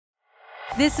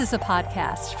This is a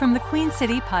podcast from the Queen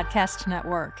City Podcast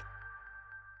Network.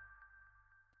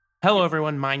 Hello,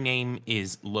 everyone. My name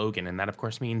is Logan, and that, of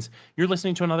course, means you're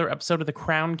listening to another episode of the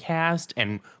Crown Cast,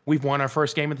 and we've won our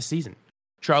first game of the season.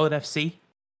 Charlotte FC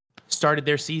started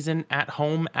their season at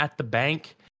home at the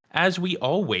bank, as we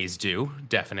always do,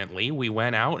 definitely. We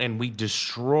went out and we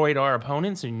destroyed our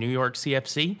opponents in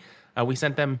NYCFC. We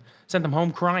sent them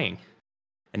home crying.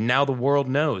 And now the world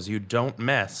knows you don't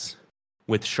mess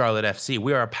with Charlotte FC.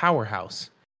 We are a powerhouse,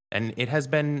 and it has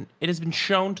been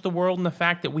shown to the world in the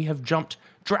fact that we have jumped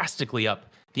drastically up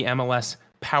the MLS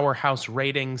powerhouse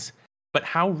ratings. But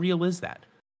how real is that?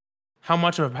 How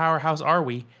much of a powerhouse are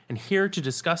we? And here to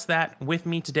discuss that with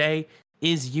me today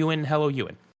is Ewan. Hello,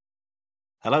 Ewan.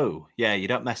 Hello. Yeah, you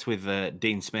don't mess with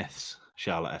Dean Smith's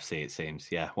Charlotte FC, it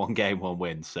seems. Yeah, one game, one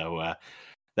win. So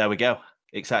there we go.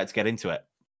 Excited to get into it.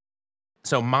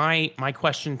 So my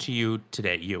question to you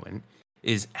today, Ewan,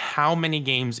 is how many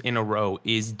games in a row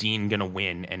is Dean going to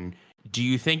win? And do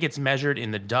you think it's measured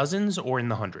in the dozens or in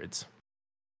the hundreds?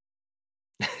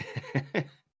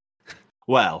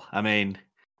 Well, I mean,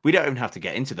 we don't even have to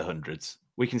get into the hundreds.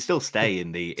 We can still stay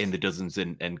in the dozens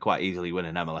and quite easily win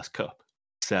an MLS Cup.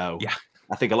 So yeah.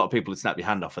 I think a lot of people would snap your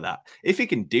hand off for that. If he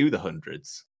can do the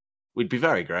hundreds, we'd be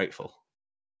very grateful.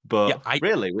 But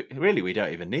really, we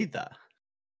don't even need that.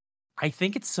 I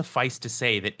think it's suffice to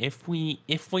say that if we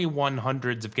won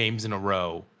hundreds of games in a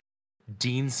row,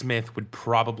 Dean Smith would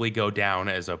probably go down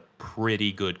as a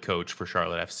pretty good coach for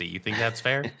Charlotte FC. You think that's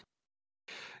fair?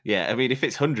 Yeah, I mean, if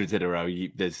it's hundreds in a row,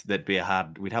 we'd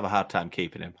have a hard time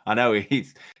keeping him. I know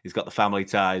he's got the family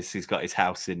ties. He's got his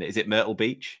house in. Is it Myrtle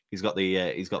Beach? He's got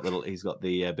the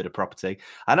bit of property.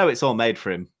 I know it's all made for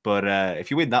him, but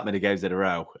if you win that many games in a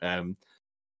row,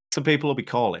 some people will be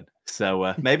calling.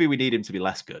 So maybe we need him to be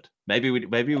less good. Maybe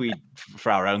we,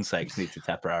 for our own sakes, need to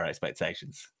temper our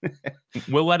expectations.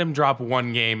 We'll let him drop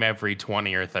one game every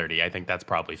 20 or 30. I think that's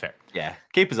probably fair. Yeah,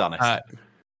 keep us honest.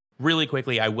 Really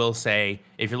quickly, I will say,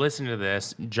 if you're listening to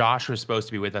this, Josh was supposed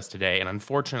to be with us today, and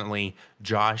unfortunately,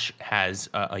 Josh has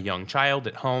a young child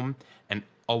at home, and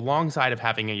alongside of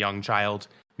having a young child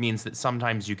means that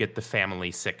sometimes you get the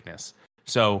family sickness.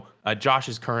 So Josh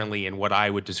is currently in what I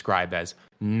would describe as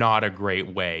not a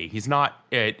great way. He's not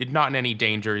in any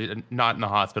danger, not in the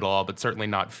hospital, but certainly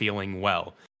not feeling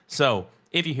well. So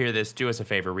if you hear this, do us a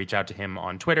favor, reach out to him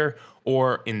on Twitter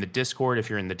or in the Discord. If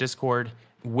you're in the Discord,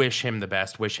 wish him the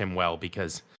best, wish him well,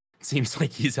 because it seems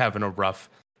like he's having a rough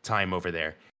time over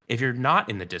there. If you're not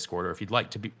in the Discord, or if you'd like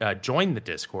to join the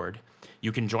Discord,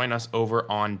 you can join us over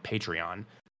on Patreon.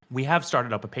 We have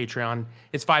started up a Patreon.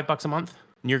 It's $5 a month.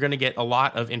 You're going to get a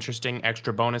lot of interesting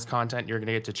extra bonus content. You're going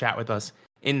to get to chat with us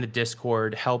in the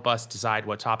Discord, help us decide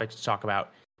what topics to talk about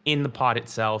in the pod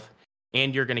itself,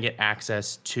 and you're going to get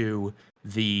access to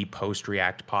the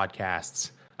post-react podcasts,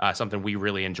 something we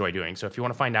really enjoy doing. So if you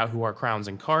want to find out who our crowns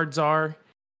and cards are,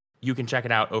 you can check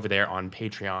it out over there on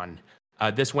Patreon.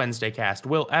 This Wednesday cast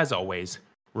will, as always,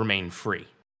 remain free.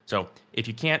 So if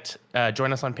you can't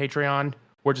join us on Patreon,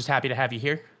 we're just happy to have you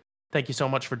here. Thank you so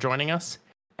much for joining us.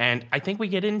 And I think we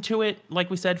get into it, like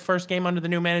we said, first game under the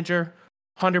new manager,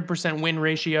 100% win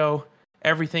ratio.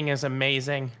 Everything is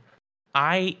amazing.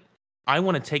 I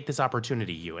want to take this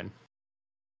opportunity, Ewan,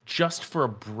 just for a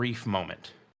brief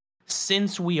moment.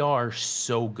 Since we are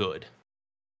so good,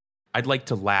 I'd like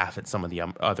to laugh at some of the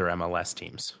other MLS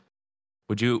teams.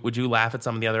 Would you laugh at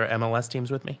some of the other MLS teams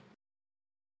with me?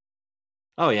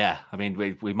 Oh yeah, I mean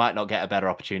we might not get a better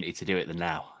opportunity to do it than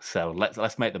now. So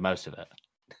let's make the most of it.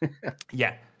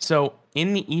 Yeah. So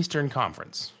in the Eastern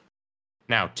Conference,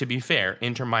 now to be fair,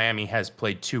 Inter Miami has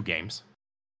played 2 games,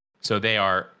 so they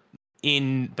are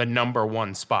in the number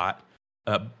 1 spot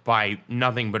by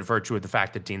nothing but virtue of the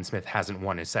fact that Dean Smith hasn't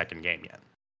won his second game yet.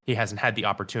 He hasn't had the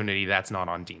opportunity. That's not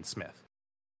on Dean Smith,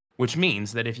 which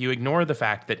means that if you ignore the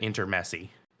fact that Inter Messi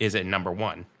is at number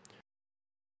 1,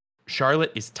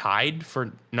 Charlotte is tied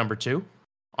for number 2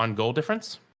 on goal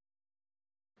difference.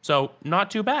 So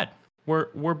not too bad.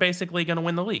 We're basically going to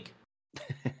win the league.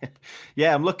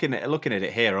 Yeah, I'm looking at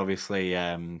it here. Obviously,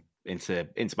 into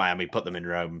Miami, put them in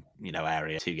Rome,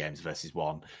 area. 2 games versus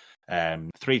 1.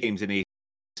 3 teams in the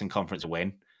Eastern Conference to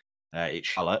win. It's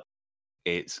Charlotte,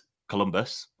 it's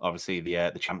Columbus, obviously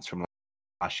the champs from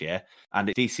last year, and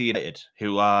it's DC United,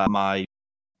 who are my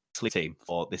sleep team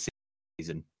for this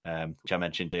season, which I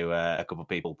mentioned to a couple of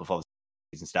people before the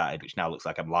season started, which now looks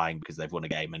like I'm lying because they've won a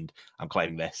game and I'm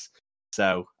claiming this.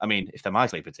 So, I mean, if they're my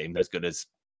sleeper team, they're as good as,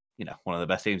 one of the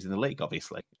best teams in the league,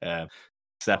 obviously.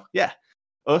 So, yeah,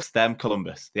 us, them,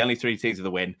 Columbus, the only 3 teams of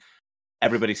the win.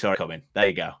 Everybody saw it coming. There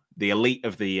you go. The elite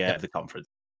of the conference.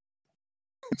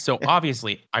 So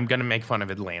obviously, I'm going to make fun of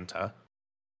Atlanta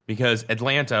because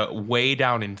Atlanta way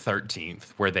down in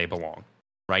 13th where they belong,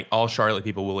 right? All Charlotte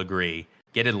people will agree.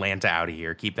 Get Atlanta out of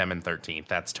here. Keep them in 13th.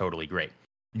 That's totally great.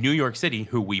 New York City,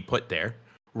 who we put there,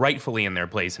 rightfully in their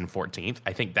place in 14th.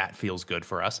 I think that feels good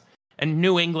for us. And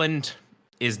New England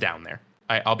is down there.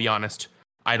 I'll be honest.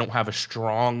 I don't have a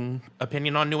strong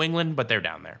opinion on New England, but they're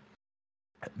down there.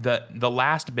 The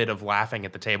last bit of laughing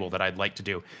at the table that I'd like to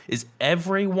do is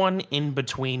everyone in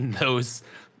between those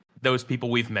people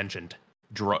we've mentioned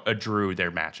drew their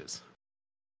matches.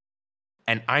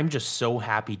 And I'm just so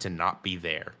happy to not be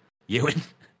there. Ewan,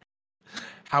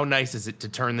 how nice is it to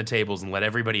turn the tables and let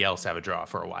everybody else have a draw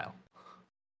for a while?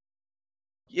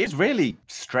 It's really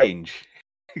strange,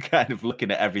 kind of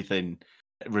looking at everything,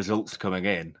 results coming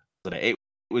in. It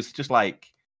was just like,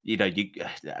 I don't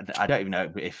even know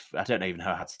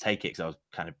how to take it because I was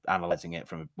kind of analysing it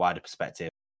from a wider perspective.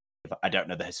 I don't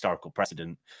know the historical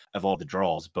precedent of all the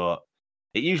draws, but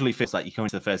it usually feels like you come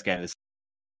into the first game of the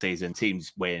season,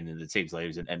 teams win and the teams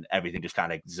lose, and everything just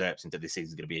kind of zerps into this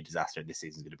season's going to be a disaster and this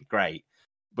season's going to be great.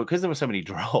 But because there were so many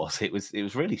draws, it was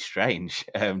really strange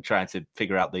trying to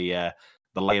figure out the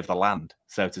lay of the land,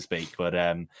 so to speak.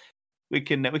 But we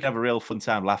can have a real fun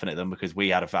time laughing at them because we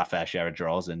had a fair share of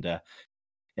draws, and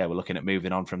we're looking at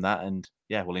moving on from that, and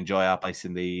we'll enjoy our place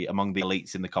among the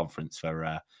elites in the conference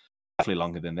for definitely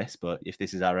longer than this. But if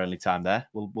this is our only time there,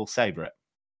 we'll savor it.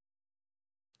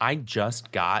 I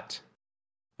just got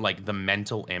like the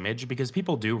mental image because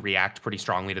people do react pretty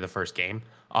strongly to the first game.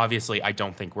 Obviously, I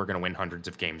don't think we're going to win hundreds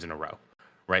of games in a row,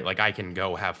 right? Like I can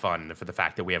go have fun for the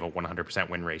fact that we have a 100%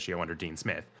 win ratio under Dean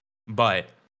Smith, but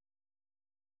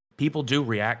people do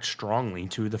react strongly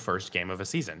to the first game of a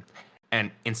season.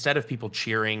 And instead of people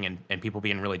cheering and people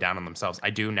being really down on themselves, I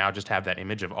do now just have that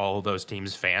image of all of those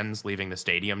teams' fans leaving the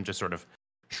stadium, just sort of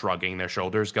shrugging their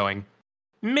shoulders going,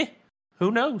 meh,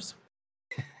 who knows?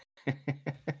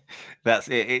 That's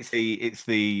it. It's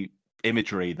the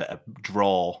imagery that a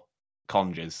draw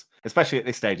conjures, especially at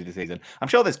this stage of the season. I'm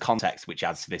sure there's context which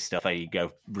adds to this stuff. You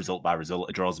go result by result.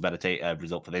 A draw's a better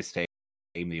result for this team,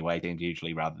 the away team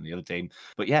usually, rather than the other team.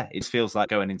 But it feels like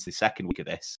going into the second week of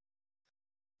this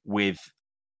with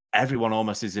everyone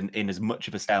almost is in as much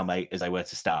of a stalemate as they were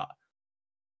to start.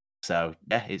 So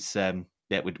it's we're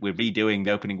redoing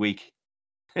the opening week,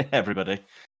 everybody.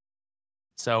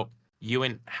 So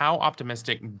Ewan, how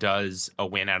optimistic does a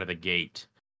win out of the gate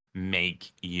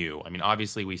make you? I mean,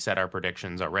 obviously we set our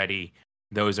predictions already.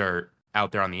 Those are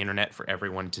out there on the internet for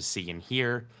everyone to see and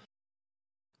hear.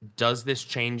 Does this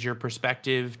change your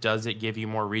perspective? Does it give you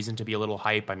more reason to be a little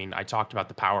hype? I mean, I talked about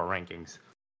the power rankings.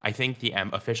 I think the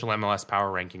official MLS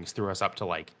power rankings threw us up to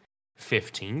like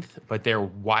 15th, but they're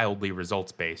wildly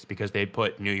results based because they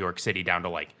put New York City down to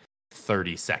like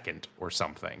 32nd or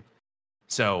something.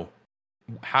 So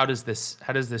how does this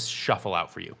shuffle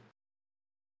out for you?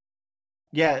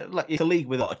 Yeah, like it's a league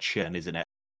with a lot of churn, isn't it?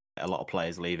 A lot of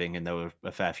players leaving, and there were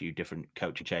a fair few different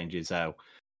coaching changes. So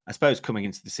I suppose coming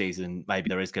into the season, maybe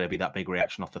there is going to be that big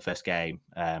reaction off the first game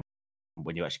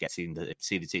when you actually get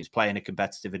see the teams play in a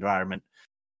competitive environment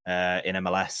in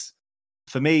MLS.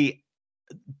 For me,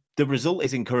 the result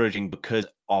is encouraging because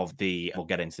of we'll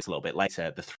get into this a little bit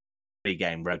later, the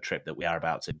 3-game road trip that we are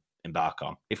about to embark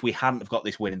on. If we hadn't have got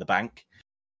this win in the bank,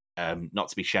 not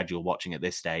to be scheduled watching at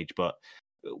this stage, but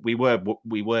we were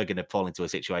going to fall into a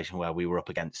situation where we were up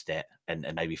against it and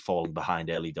maybe falling behind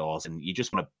early doors, and you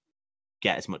just want to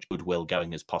get as much goodwill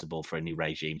going as possible for a new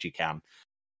regime as you can.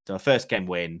 So a first game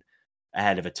win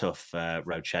ahead of a tough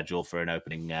road schedule for an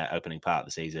opening part of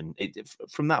the season.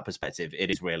 From that perspective, it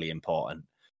is really important,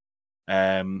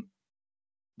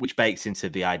 which bakes into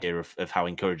the idea of how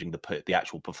encouraging the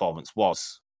actual performance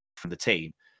was from the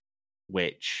team,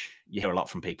 which you hear a lot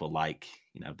from people like,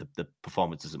 the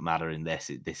performance doesn't matter in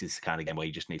this. This is the kind of game where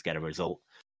you just need to get a result.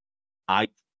 I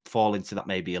fall into that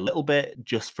maybe a little bit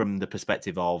just from the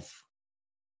perspective of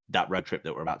that road trip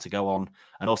that we're about to go on,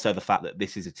 and also the fact that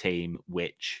this is a team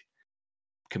which,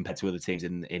 compared to other teams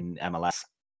in MLS,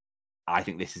 I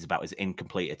think this is about as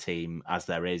incomplete a team as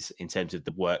there is in terms of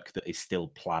the work that is still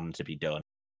planned to be done,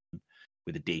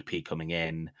 with the DP coming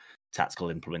in, tactical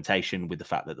implementation, with the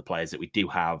fact that the players that we do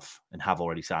have and have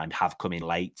already signed have come in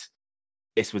late.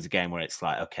 This was a game where it's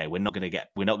like, okay, we're not going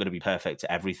to be perfect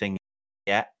at everything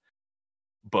yet,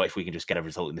 but if we can just get a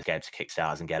result in this game to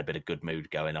kickstart us and get a bit of good mood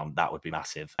going on, that would be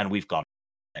massive. And we've got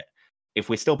it. If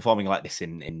we're still performing like this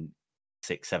in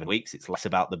 6-7 weeks, it's less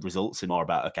about the results and more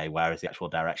about, okay, where is the actual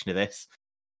direction of this?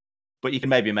 But you can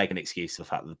maybe make an excuse for the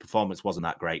fact that the performance wasn't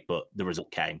that great, but the result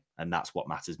came, and that's what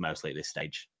matters mostly at this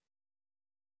stage.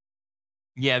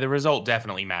 Yeah, the result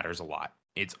definitely matters a lot.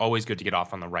 It's always good to get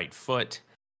off on the right foot.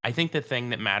 I think the thing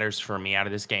that matters for me out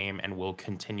of this game and will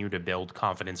continue to build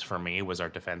confidence for me was our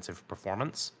defensive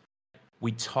performance.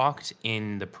 We talked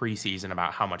in the preseason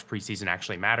about how much preseason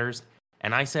actually matters,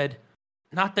 and I said,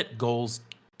 not that goals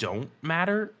don't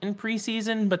matter in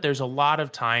preseason, but there's a lot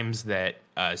of times that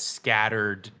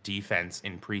scattered defense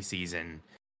in preseason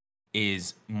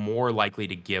is more likely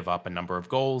to give up a number of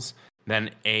goals than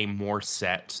a more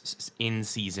set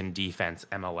in-season defense,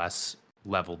 MLS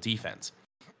level defense.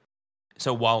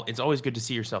 So while it's always good to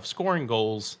see yourself scoring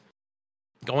goals,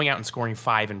 going out and scoring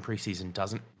 5 in preseason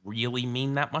doesn't really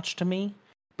mean that much to me.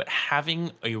 But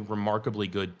having a remarkably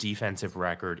good defensive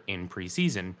record in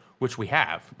preseason, which we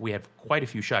have quite a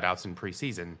few shutouts in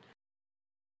preseason,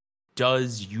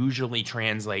 does usually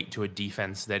translate to a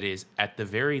defense that is at the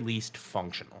very least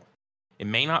functional. It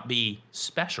may not be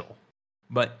special,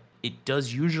 but it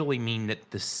does usually mean that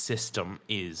the system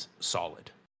is solid.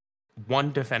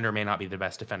 One defender may not be the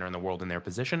best defender in the world in their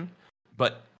position,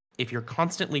 but if you're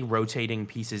constantly rotating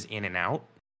pieces in and out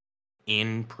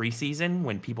in preseason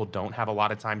when people don't have a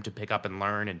lot of time to pick up and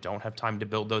learn and don't have time to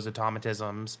build those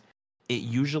automatisms, it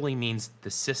usually means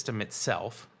the system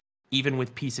itself, even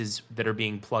with pieces that are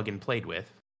being plug and played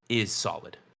with, is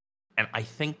solid. And I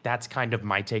think that's kind of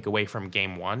my takeaway from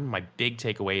game one. My big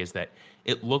takeaway is that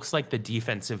it looks like the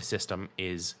defensive system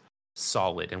is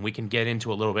solid. And we can get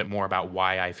into a little bit more about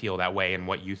why I feel that way and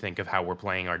what you think of how we're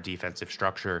playing our defensive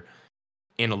structure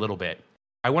in a little bit.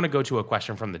 I want to go to a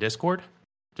question from the Discord.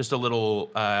 Just a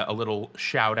little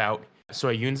shout out.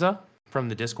 Soyunza from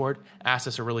the Discord asked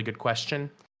us a really good question.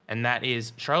 And that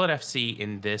is, Charlotte FC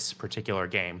in this particular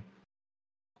game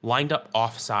lined up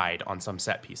offside on some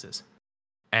set pieces.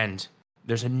 And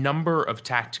there's a number of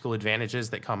tactical advantages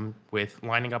that come with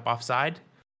lining up offside.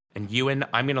 And Ewan,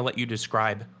 I'm going to let you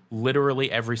describe literally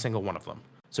every single one of them.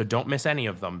 So don't miss any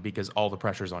of them because all the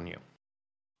pressure's on you.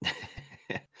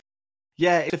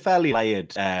 Yeah, it's a fairly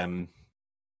layered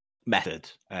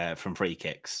method from free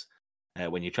kicks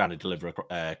when you're trying to deliver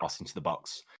a cross into the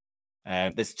box.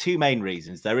 There's two main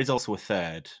reasons. There is also a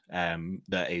third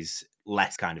that is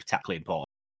less kind of tactically important.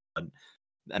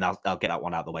 And I'll get that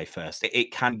one out of the way first.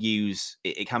 It can be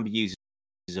used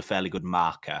as a fairly good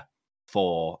marker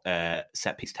for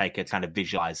set piece taker to kind of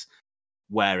visualize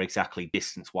where exactly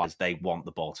distance-wise they want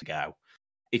the ball to go.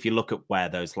 If you look at where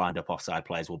those lined up offside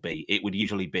players will be, it would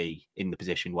usually be in the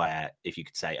position where, if you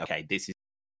could say, okay, this is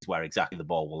where exactly the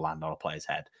ball will land on a player's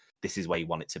head. This is where you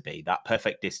want it to be. That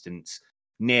perfect distance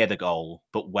near the goal,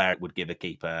 but where it would give a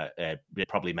keeper, it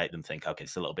probably make them think, okay,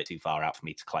 it's a little bit too far out for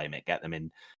me to claim it, get them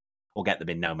in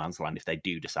no man's land if they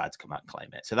do decide to come out and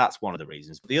claim it. So that's one of the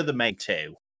reasons. But the other main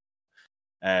two,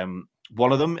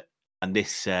 one of them, and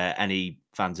this, any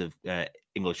fans of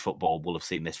English football will have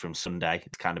seen this from Sunday.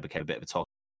 It kind of became a bit of a talking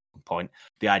point.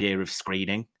 The idea of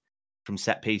screening from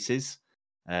set pieces.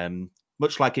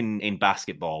 Much like in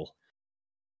basketball,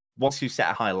 once you set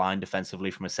a high line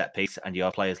defensively from a set piece and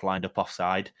your players lined up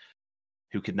offside,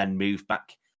 who can then move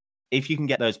back, if you can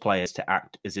get those players to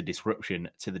act as a disruption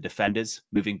to the defenders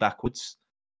moving backwards,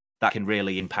 that can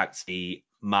really impact the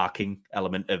marking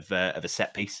element of a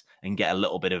set piece and get a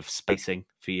little bit of spacing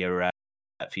for your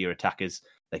attackers.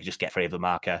 They can just get free of the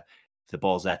marker. If the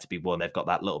ball's there to be won, they've got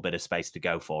that little bit of space to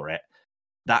go for it.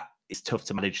 That is tough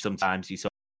to manage sometimes. You saw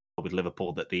with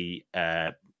Liverpool that the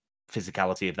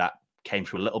physicality of that came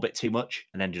through a little bit too much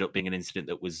and ended up being an incident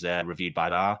that was reviewed by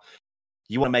VAR.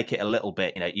 You want to make it a little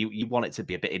bit, you want it to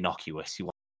be a bit innocuous. You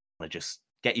want to just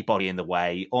get your body in the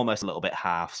way, almost a little bit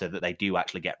half, so that they do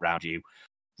actually get round you,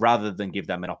 rather than give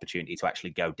them an opportunity to actually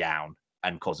go down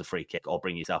and cause a free kick or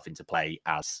bring yourself into play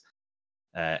as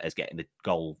getting the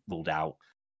goal ruled out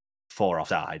for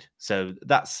offside. So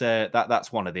that's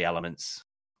one of the elements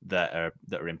that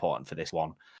are important for this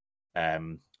one,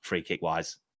 free kick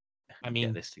wise. I mean,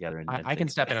 get this together. I can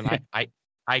step in and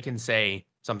I can say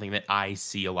something that I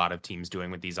see a lot of teams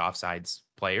doing with these offsides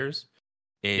players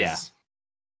is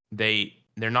they're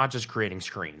not just creating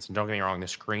screens. And don't get me wrong, the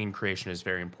screen creation is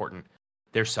very important.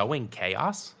 They're sowing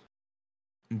chaos.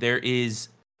 There is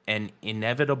an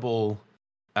inevitable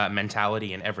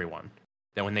mentality in everyone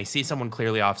that when they see someone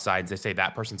clearly offsides, they say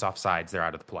that person's offsides, they're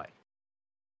out of the play.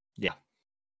 Yeah.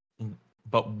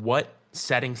 But what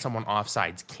setting someone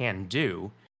offsides can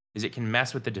do is it can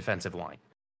mess with the defensive line.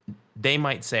 The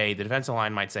defensive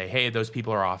line might say, hey, those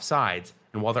people are offsides.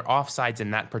 And while they're offsides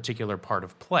in that particular part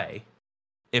of play,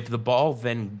 if the ball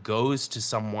then goes to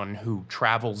someone who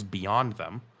travels beyond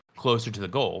them, closer to the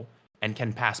goal, and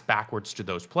can pass backwards to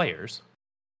those players,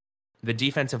 the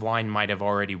defensive line might have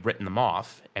already written them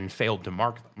off and failed to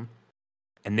mark them,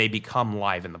 and they become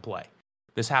live in the play.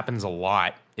 This happens a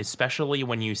lot, especially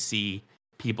when you see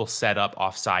people set up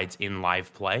offsides in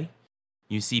live play.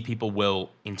 You see people will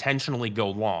intentionally go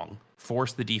long,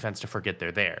 force the defense to forget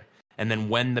they're there. And then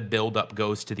when the buildup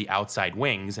goes to the outside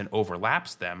wings and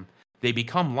overlaps them, they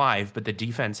become live, but the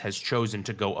defense has chosen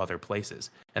to go other places,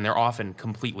 and they're often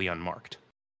completely unmarked.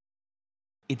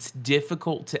 It's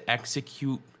difficult to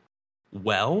execute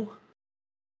well,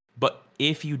 but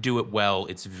if you do it well,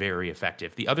 it's very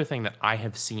effective. The other thing that I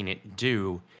have seen it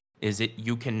do is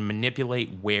you can manipulate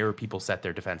where people set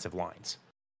their defensive lines.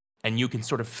 And you can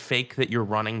sort of fake that you're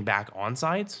running back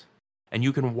onsides, and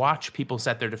you can watch people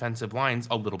set their defensive lines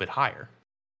a little bit higher.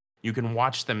 You can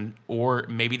watch them, or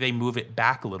maybe they move it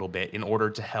back a little bit in order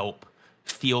to help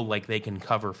feel like they can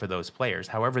cover for those players.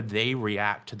 However they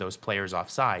react to those players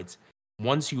offsides,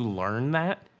 once you learn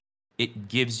that, it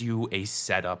gives you a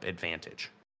setup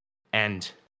advantage. And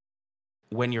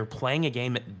when you're playing a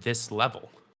game at this level,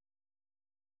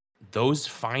 those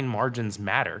fine margins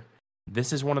matter.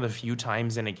 This is one of the few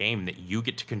times in a game that you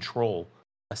get to control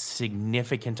a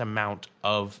significant amount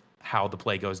of how the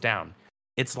play goes down.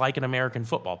 It's like an American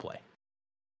football play.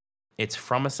 It's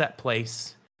from a set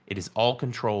place. It is all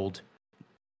controlled.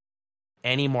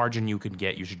 Any margin you could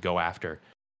get, you should go after.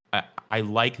 I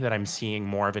like that I'm seeing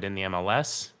more of it in the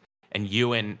MLS. And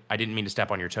I didn't mean to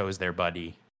step on your toes there,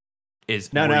 buddy.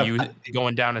 Were you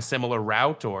going down a similar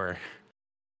route, or?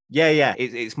 Yeah.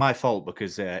 It's my fault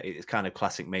because it's kind of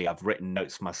classic me. I've written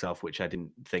notes for myself, which I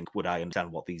didn't think would I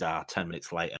understand what these are 10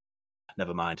 minutes later.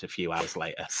 Never mind, a few hours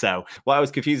later. So what I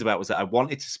was confused about was that I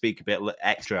wanted to speak a bit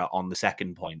extra on the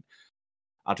second point.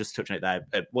 I'll just touch on it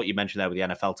there. What you mentioned there with the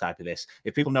NFL type of this.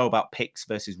 If people know about picks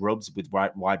versus rubs with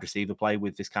wide receiver play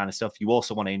with this kind of stuff, you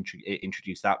also want to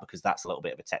introduce that, because that's a little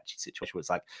bit of a touchy situation where it's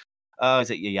like, oh,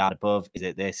 is it your yard above? Is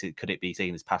it this? Could it be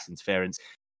seen as pass interference?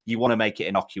 You want to make it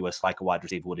innocuous like a wide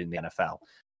receiver would in the NFL.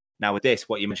 Now with this,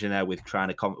 what you mentioned there with trying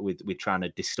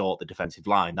to distort the defensive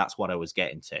line, that's what I was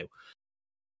getting to.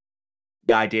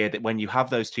 The idea that when you have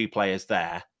those two players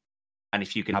there, and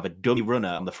if you can have a dummy runner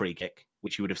on the free kick,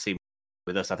 which you would have seen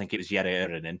with us, I think it was Jere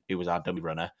Erinen who was our dummy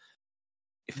runner.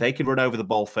 If they can run over the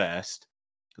ball first,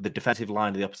 the defensive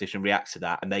line of the opposition reacts to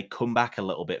that, and they come back a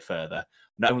little bit further.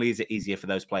 Not only is it easier for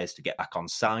those players to get back on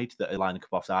side that are lining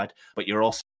up offside, but you're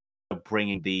also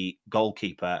bringing the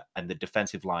goalkeeper and the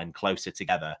defensive line closer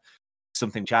together.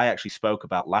 Something which I actually spoke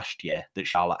about last year that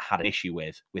Charlotte had an issue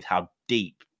with how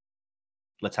deep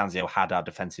Latanzio had our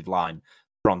defensive line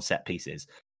from set pieces,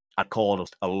 and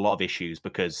caused a lot of issues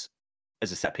because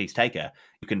as a set piece taker,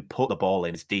 you can put the ball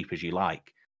in as deep as you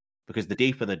like, because the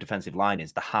deeper the defensive line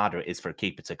is, the harder it is for a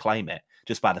keeper to claim it,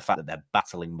 just by the fact that they're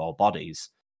battling more bodies.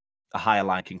 A higher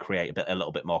line can create a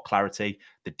little bit more clarity.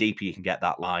 The deeper you can get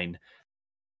that line,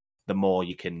 the more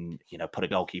you can, put a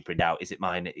goalkeeper in doubt. Is it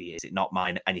mine? Is it not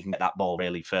mine? And you can get that ball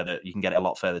really further. You can get it a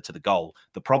lot further to the goal.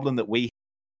 The problem that we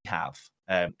have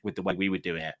with the way we were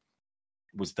doing it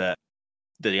was that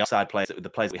the offside players, the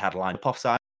players we had lined up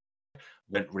offside,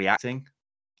 weren't reacting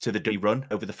to the dummy run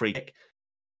over the free kick.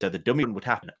 So the dummy run would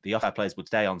happen. The offside players would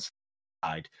stay on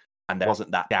side, and there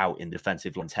wasn't that doubt in the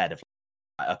defensive line's head of,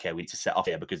 okay, we need to set off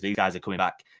here because these guys are coming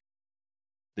back.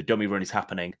 The dummy run is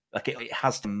happening. Like it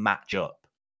has to match up.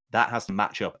 That has to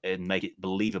match up and make it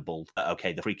believable that,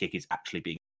 okay, the free kick is actually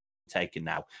being taken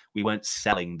now. We weren't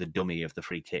selling the dummy of the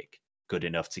free kick good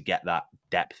enough to get that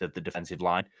depth of the defensive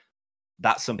line.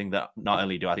 That's something that not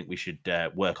only do I think we should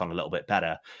work on a little bit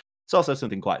better, it's also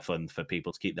something quite fun for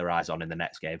people to keep their eyes on in the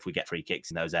next game if we get free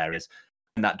kicks in those areas.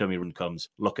 When that dummy run comes,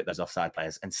 look at those offside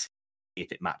players and see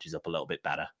if it matches up a little bit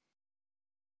better.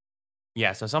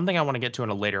 Yeah, so something I want to get to in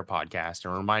a later podcast,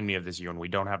 and remind me of this, Ewan, we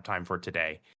don't have time for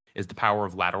today, is the power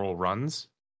of lateral runs,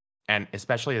 and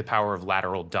especially the power of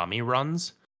lateral dummy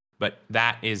runs. But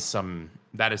that is some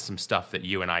stuff that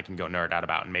you and I can go nerd out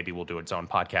about, and maybe we'll do its own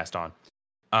podcast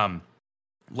on.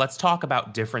 Let's talk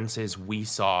about differences we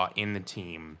saw in the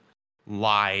team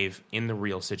live in the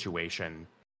real situation.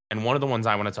 And one of the ones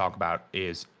I want to talk about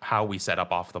is how we set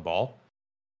up off the ball.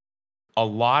 A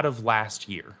lot of last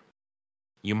year,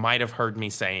 you might have heard me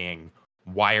saying,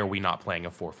 why are we not playing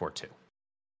a 4-4-2?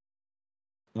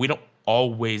 We don't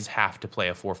always have to play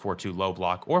a 4-4-2 low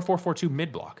block or a 4-4-2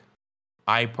 mid block.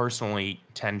 I personally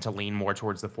tend to lean more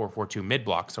towards the 4-4-2 mid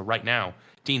block. So right now,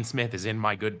 Dean Smith is in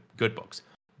my good books.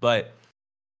 But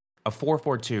a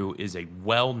 4-4-2 is a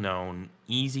well-known,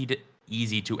 easier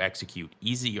to execute,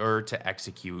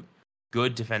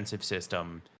 good defensive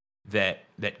system that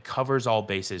covers all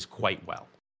bases quite well.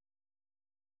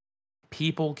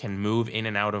 People can move in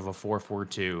and out of a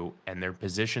 4-4-2, and their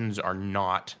positions are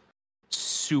not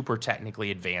super technically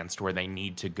advanced where they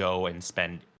need to go and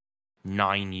spend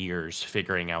 9 years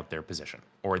figuring out their position,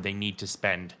 or they need to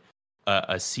spend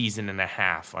a season and a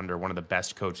half under one of the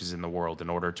best coaches in the world in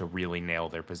order to really nail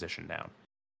their position down.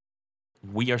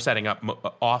 We are setting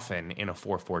up often in a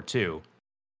 4-4-2,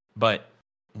 but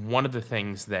one of the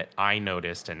things that I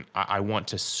noticed, and I want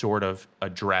to sort of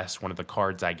address one of the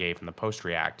cards I gave in the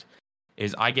post-react,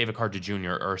 is I gave a card to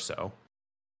Junior Urso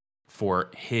for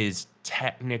his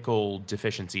technical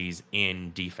deficiencies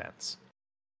in defense.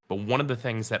 But one of the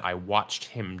things that I watched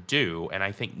him do, and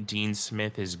I think Dean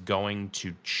Smith is going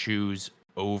to choose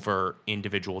over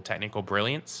individual technical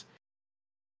brilliance,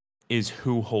 is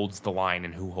who holds the line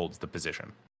and who holds the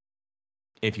position.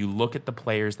 If you look at the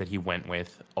players that he went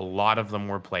with, a lot of them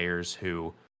were players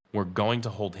who were going to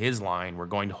hold his line, were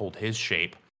going to hold his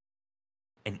shape.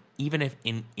 And even if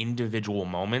in individual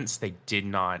moments they did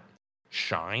not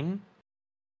shine,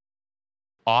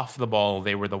 off the ball,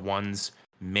 they were the ones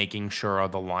making sure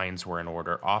the lines were in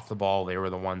order. Off the ball, they were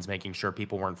the ones making sure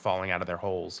people weren't falling out of their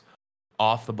holes.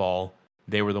 Off the ball,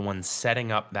 they were the ones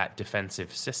setting up that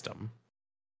defensive system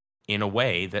in a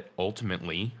way that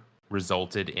ultimately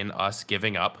resulted in us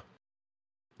giving up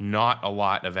not a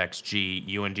lot of XG.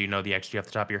 Ewan, do you know the XG off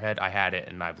the top of your head? I had it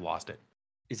and I've lost it.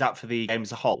 Is that for the game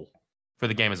as a whole? For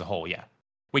the game as a whole, yeah.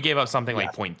 We gave up something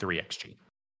like 0.3 XG.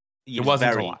 It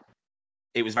wasn't a lot.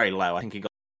 It was very low. I think it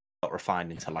got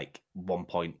refined into like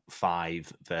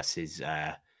 1.5 versus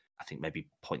I think maybe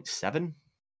 0.7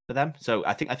 for them. So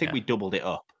I think we doubled it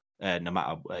up. No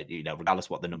matter regardless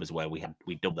what the numbers were,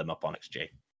 we doubled them up on XG.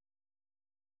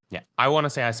 Yeah, I want to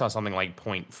say I saw something like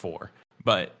 0.4,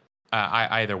 but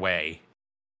either way,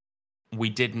 we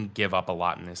didn't give up a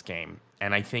lot in this game.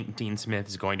 And I think Dean Smith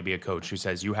is going to be a coach who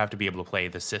says you have to be able to play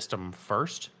the system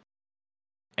first.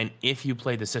 And if you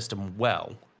play the system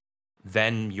well,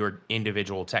 then your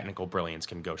individual technical brilliance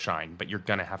can go shine, but you're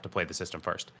going to have to play the system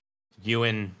first.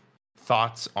 Ewan,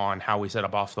 thoughts on how we set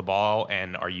up off the ball,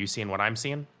 and are you seeing what I'm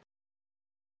seeing?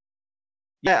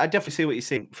 Yeah, I definitely see what you're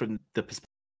seeing from the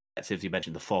perspective you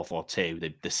mentioned, the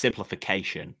 4-4-2, the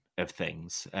simplification of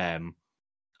things. And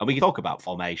we can talk about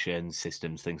formations,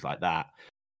 systems, things like that.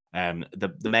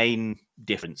 The main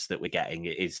difference that we're getting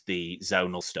is the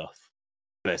zonal stuff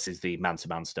versus the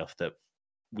man-to-man stuff that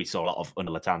we saw a lot of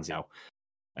under Latanzio.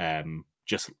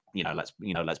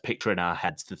 Let's picture in our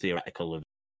heads the theoretical of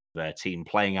a team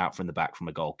playing out from the back from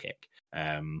a goal kick.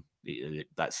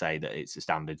 Let's say that it's a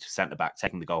standard centre back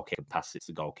taking the goal kick and pass it to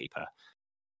the goalkeeper,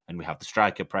 and we have the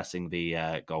striker pressing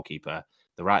the goalkeeper,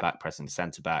 the right back pressing the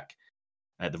centre back,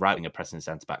 the right winger pressing the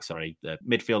centre back. Sorry, the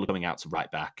midfielder coming out to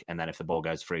right back, and then if the ball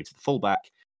goes through to the full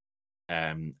back,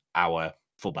 our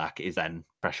fullback is then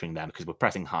pressuring them because we're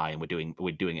pressing high and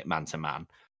we're doing it man to man.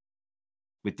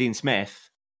 With Dean Smith,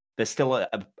 there's still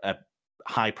a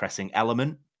high pressing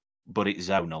element, but it's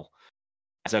zonal.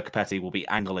 So Capetti will be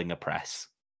angling a press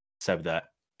so that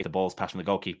if the ball's passed from the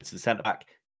goalkeeper to the centre back,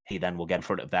 he then will get in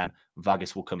front of them.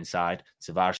 Vargas will come inside.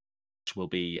 Savage will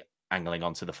be angling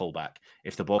onto the fullback.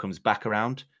 If the ball comes back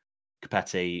around,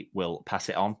 Capetti will pass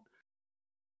it on.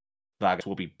 Vargas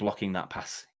will be blocking that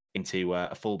pass into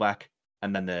a fullback,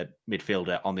 and then the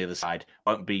midfielder on the other side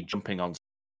won't be jumping on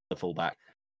the fullback.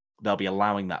 They'll be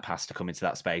allowing that pass to come into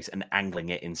that space and angling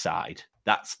it inside.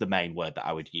 That's the main word that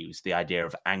I would use, the idea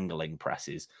of angling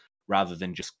presses, rather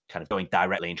than just kind of going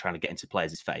directly and trying to get into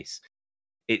players' face.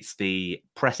 It's the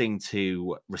pressing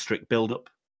to restrict build-up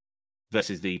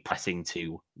versus the pressing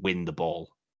to win the ball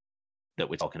that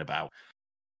we're talking about.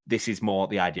 This is more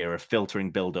the idea of filtering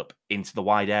build-up into the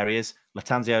wide areas.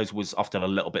 Latanzio's was often a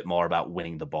little bit more about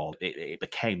winning the ball. It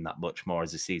became that much more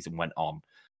as the season went on,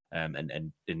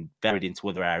 and varied into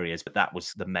other areas. But that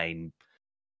was the main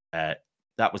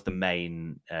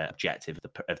objective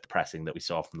of the pressing that we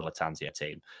saw from the Latanzio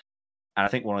team. And I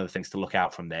think one of the things to look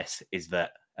out from this is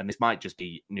that, and this might just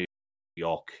be New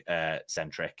York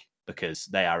centric, because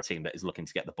they are a team that is looking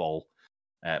to get the ball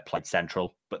played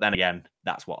central. But then again,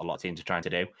 that's what a lot of teams are trying to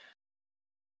do.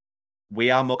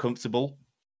 We are more comfortable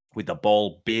with the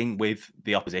ball being with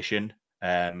the opposition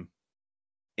in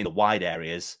the wide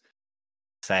areas,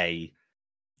 say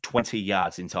 20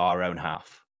 yards into our own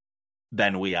half,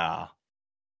 than we are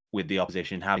with the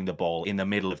opposition having the ball in the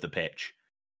middle of the pitch,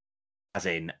 as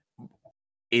in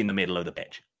the middle of the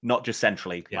pitch, not just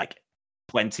centrally, like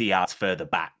 20 yards further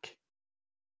back.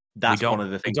 That's one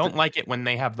of the things. We don't like it when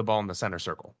they have the ball in the center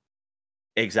circle.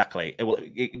 Exactly.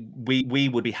 We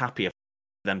would be happier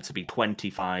for them to be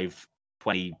 25,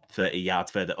 20, 30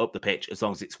 yards further up the pitch as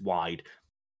long as it's wide,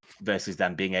 versus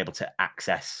them being able to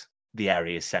access the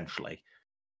areas centrally.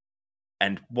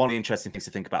 And one of the interesting things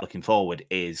to think about looking forward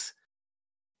is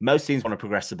Most teams want to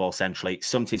progress the ball centrally.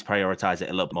 Some teams prioritize it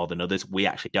a little bit more than others. We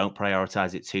actually don't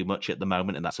prioritize it too much at the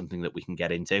moment, and that's something that we can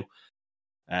get into.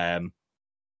 But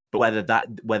whether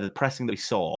the pressing that we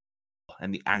saw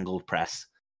and the angled press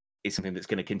is something that's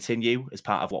going to continue as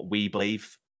part of what we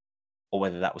believe, or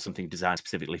whether that was something designed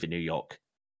specifically for New York,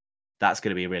 that's going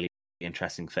to be a really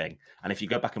interesting thing. And if you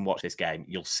go back and watch this game,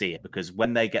 you'll see it, because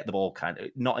when they get the ball kind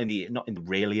of not in the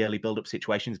really early build-up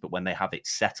situations, but when they have it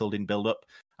settled in build-up,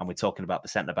 and we're talking about the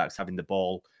centre-backs having the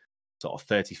ball sort of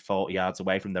 30, 40 yards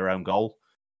away from their own goal,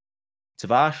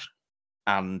 Tavares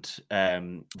and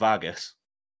Vargas,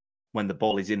 when the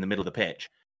ball is in the middle of the pitch,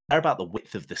 they're about the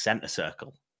width of the centre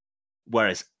circle,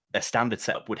 whereas a standard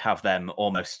setup would have them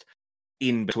almost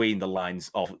in between the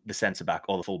lines of the centre-back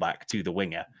or the full-back to the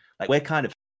winger. Like, we're kind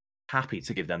of happy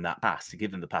to give them that pass, to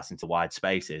give them the pass into wide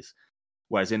spaces.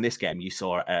 Whereas in this game, you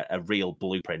saw a real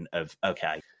blueprint of,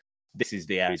 okay, this is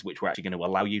the areas which we're actually going to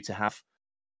allow you to have.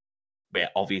 We're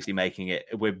obviously making it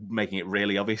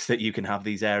really obvious that you can have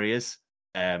these areas.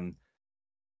 And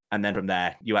then from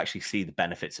there, you actually see the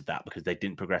benefits of that, because they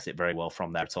didn't progress it very well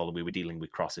from there at all. And we were dealing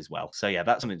with cross as well. So yeah,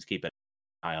 that's something to keep an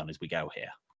eye on as we go here.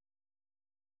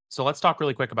 So let's talk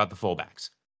really quick about the fullbacks,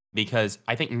 because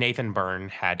I think Nathan Byrne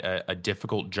had a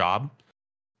difficult job.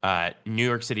 New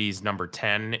York City's number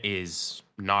 10 is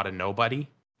not a nobody.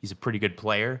 He's a pretty good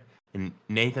player, and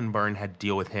Nathan Byrne had to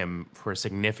deal with him for a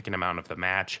significant amount of the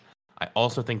match. I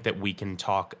also think that we can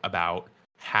talk about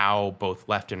how both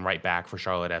left and right back for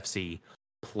Charlotte FC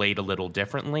played a little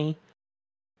differently.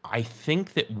 I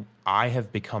think that I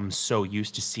have become so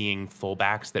used to seeing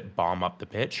fullbacks that bomb up the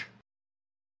pitch.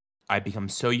 I've become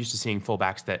so used to seeing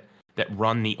fullbacks that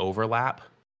run the overlap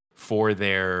for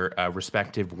their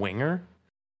respective winger,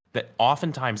 that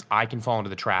oftentimes I can fall into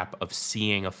the trap of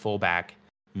seeing a fullback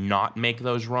not make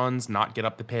those runs, not get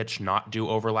up the pitch, not do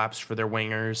overlaps for their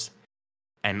wingers.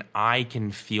 And I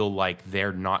can feel like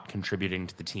they're not contributing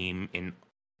to the team in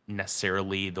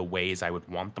necessarily the ways I would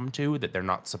want them to, that they're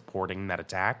not supporting that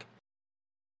attack.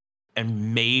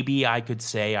 And maybe I could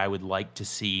say I would like to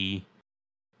see,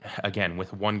 again,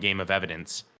 with one game of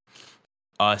evidence,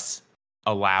 us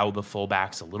allow the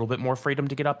fullbacks a little bit more freedom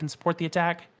to get up and support the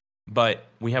attack. But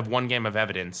we have one game of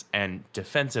evidence, and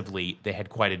defensively, they had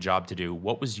quite a job to do.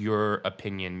 What was your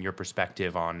opinion, your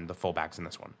perspective on the fullbacks in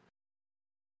this one?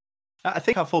 I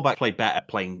think our fullback played better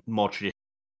playing more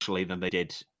traditionally than they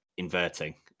did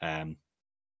inverting,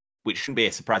 which shouldn't be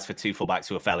a surprise for two fullbacks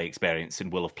who are fairly experienced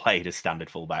and will have played as standard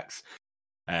fullbacks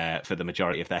for the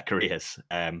majority of their careers.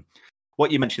 What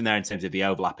you mentioned there in terms of the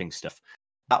overlapping stuff,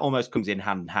 that almost comes in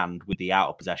hand with the out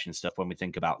of possession stuff when we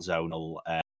think about zonal,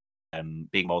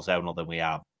 being more zonal than we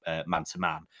are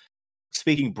man-to-man.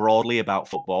 Speaking broadly about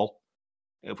football,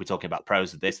 if we're talking about the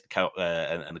pros of this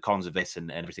and the cons of this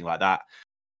and everything like that,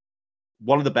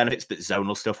 one of the benefits that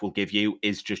zonal stuff will give you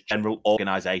is just general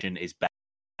organisation is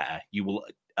better. You will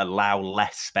allow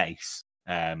less space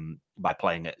by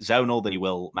playing at zonal than you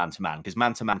will man-to-man, because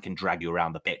man-to-man can drag you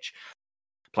around the pitch.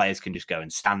 Players can just go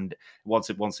and stand. Once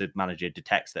a manager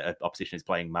detects that an opposition is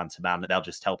playing man-to-man, they'll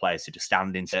just tell players to just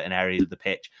stand in certain areas of the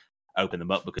pitch, open them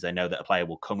up, because they know that a player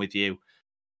will come with you.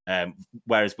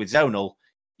 Whereas with zonal,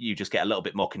 you just get a little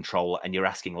bit more control, and you're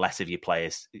asking less of your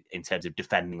players in terms of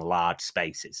defending large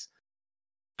spaces.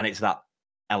 And it's that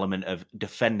element of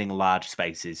defending large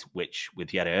spaces, which with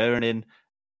Jere Örenin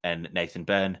and Nathan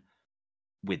Byrne,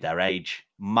 with their age,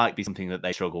 might be something that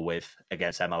they struggle with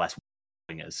against MLS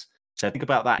wingers. So think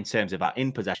about that in terms of our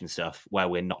in-possession stuff, where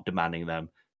we're not demanding them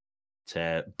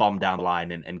to bomb down the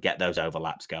line and get those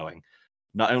overlaps going.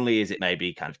 Not only is it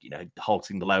maybe kind of,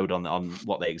 halting the load on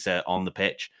what they exert on the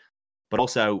pitch, but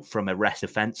also from a rest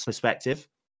defense perspective,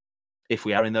 if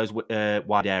we are in those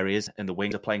wide areas and the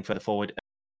wings are playing further forward,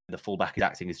 the fullback is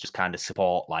acting as just kind of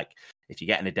support. Like, if you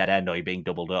get in a dead end or you're being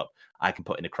doubled up, I can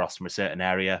put in a cross from a certain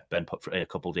area. Ben put in a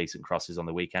couple of decent crosses on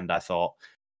the weekend, I thought.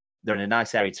 They're in a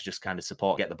nice area to just kind of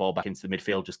support, get the ball back into the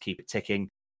midfield, just keep it ticking.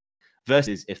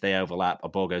 Versus if they overlap, a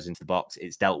ball goes into the box,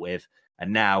 it's dealt with.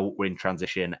 And now we're in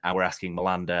transition and we're asking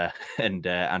Malanda and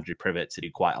Andrew Privet to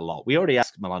do quite a lot. We already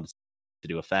asked Malanda to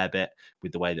do a fair bit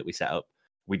with the way that we set up.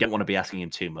 We don't want to be asking him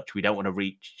too much. We don't want to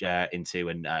reach into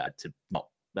and to not,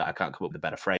 I can't come up with a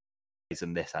better phrase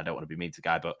than this. I don't want to be mean to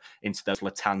Guy, but into those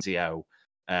Latanzio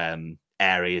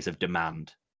areas of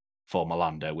demand for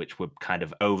Malanda, which were kind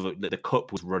of over, the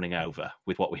cup was running over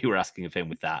with what we were asking of him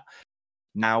with that.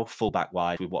 Now, fullback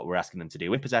wise, with what we're asking them to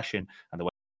do in possession and the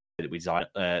way that we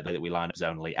line up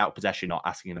zonally, out possession, not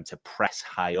asking them to press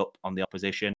high up on the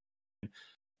opposition,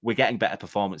 we're getting better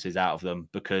performances out of them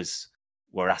because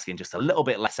we're asking just a little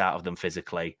bit less out of them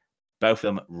physically. Both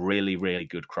of them really, really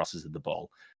good crosses of the ball.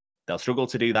 They'll struggle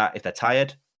to do that if they're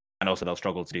tired, and also they'll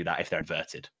struggle to do that if they're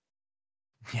inverted.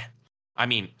 Yeah. I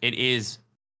mean, it is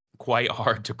quite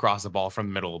hard to cross a ball from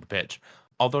the middle of the pitch.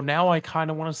 Although now I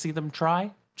kind of want to see them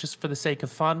try, just for the sake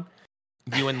of fun.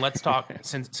 Ewan, let's talk,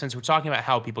 since we're talking about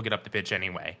how people get up the pitch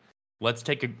anyway, let's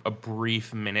take a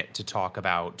brief minute to talk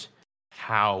about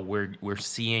how we're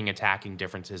seeing attacking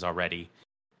differences already.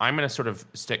 I'm going to sort of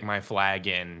stick my flag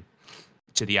in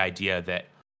to the idea that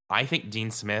I think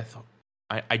Dean Smith,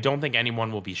 I don't think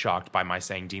anyone will be shocked by my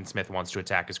saying Dean Smith wants to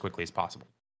attack as quickly as possible.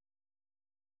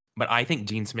 But I think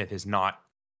Dean Smith is not,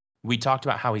 we talked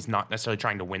about how he's not necessarily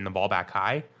trying to win the ball back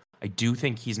high. I do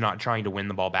think he's not trying to win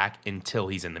the ball back until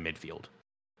he's in the midfield.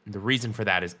 The reason for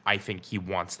that is I think he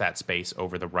wants that space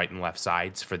over the right and left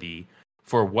sides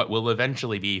for what will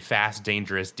eventually be fast,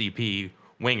 dangerous DP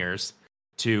wingers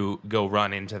to go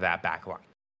run into that back line.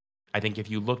 I think if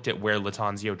you looked at where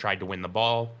Lattanzio tried to win the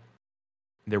ball,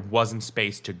 there wasn't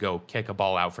space to go kick a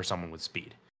ball out for someone with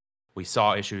speed. We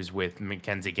saw issues with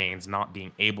Mackenzie Gaines not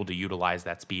being able to utilize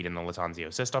that speed in the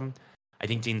Lattanzio system. I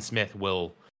think Dean Smith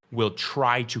will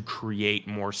try to create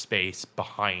more space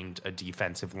behind a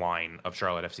defensive line of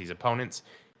Charlotte FC's opponents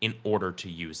in order to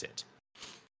use it.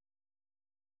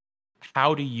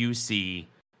 How do you see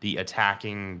the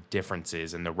attacking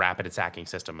differences in the rapid attacking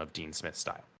system of Dean Smith's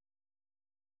style?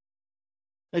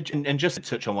 And just to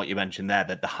touch on what you mentioned there,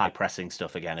 that the high pressing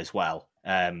stuff again as well.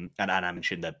 And I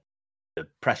mentioned the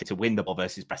pressing to win the ball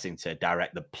versus pressing to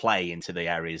direct the play into the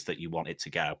areas that you want it to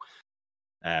go.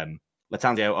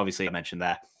 Lattanzio, obviously, I mentioned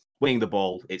there. Winning the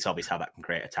ball, it's obvious how that can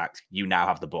create attacks. You now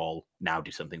have the ball, now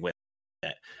do something with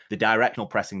it. The directional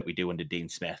pressing that we do under Dean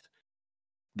Smith,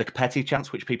 the Capelli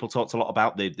chance, which people talked a lot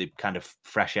about, the kind of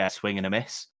fresh air swing and a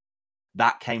miss,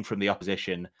 that came from the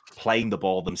opposition playing the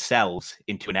ball themselves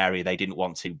into an area they didn't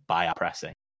want to by our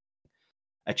pressing.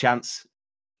 A chance,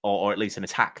 or at least an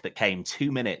attack that came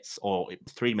 2 minutes or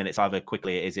 3 minutes, however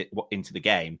quickly it is into the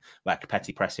game, where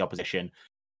Capelli pressed the opposition,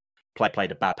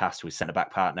 played a bad pass to his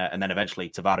centre-back partner, and then eventually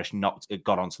Tavares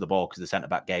got onto the ball because the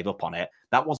centre-back gave up on it.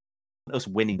 That wasn't us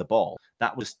winning the ball.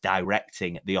 That was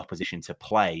directing the opposition to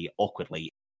play awkwardly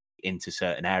into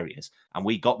certain areas. And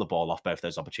we got the ball off both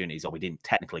those opportunities, or we didn't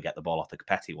technically get the ball off the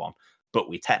Capelli one, but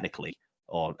we technically,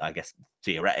 or I guess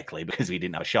theoretically, because we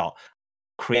didn't have a shot,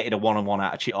 created a one-on-one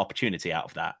opportunity out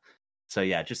of that. So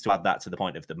yeah, just to add that to the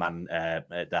point of the man,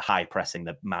 the high pressing,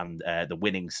 the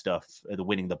winning stuff, the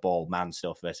winning the ball man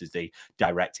stuff versus the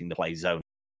directing the play zonal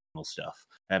stuff.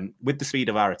 With the speed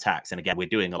of our attacks, and again, we're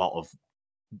doing a lot of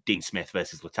Dean Smith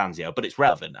versus Lattanzio, but it's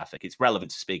relevant. I think it's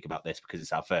relevant to speak about this because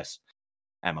it's our first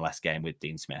MLS game with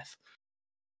Dean Smith.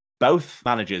 Both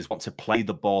managers want to play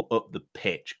the ball up the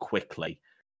pitch quickly,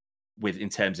 in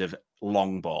terms of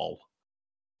long ball,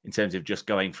 in terms of just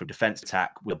going from defense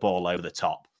attack with the ball over the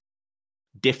top.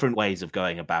 Different ways of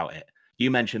going about it.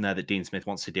 You mentioned there that Dean Smith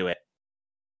wants to do it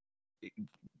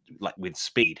like with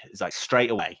speed. It's like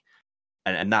straight away,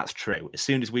 and that's true. As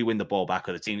soon as we win the ball back,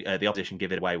 or the opposition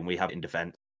give it away when we have it in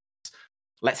defense,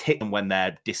 let's hit them when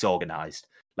they're disorganized.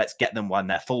 Let's get them when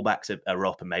their fullbacks are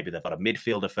up, and maybe they've got a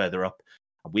midfielder further up,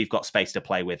 and we've got space to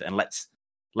play with. And let's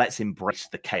embrace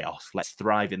the chaos. Let's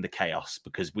thrive in the chaos,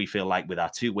 because we feel like with our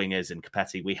two wingers and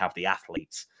Capelli, we have the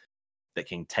athletes that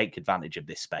can take advantage of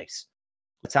this space.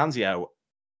 Lattanzio,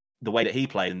 the way that he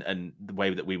played and the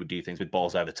way that we would do things with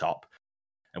balls over the top,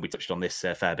 and we touched on this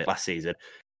a fair bit last season,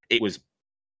 it was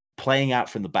playing out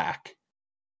from the back,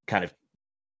 kind of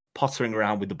pottering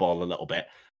around with the ball a little bit,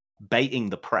 baiting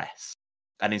the press.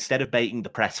 And instead of baiting the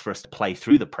press for us to play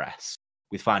through the press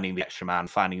with finding the extra man,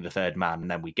 finding the third man,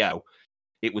 and then we go,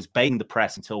 it was baiting the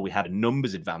press until we had a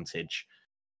numbers advantage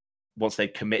once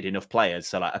they'd committed enough players.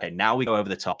 So like, okay, now we go over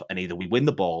the top, and either we win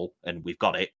the ball and we've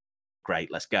got it,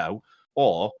 great, let's go,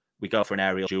 or we go for an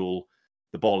aerial duel,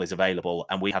 the ball is available,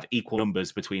 and we have equal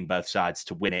numbers between both sides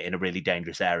to win it in a really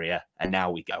dangerous area, and now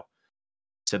we go.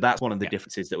 So that's one of the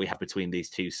differences that we have between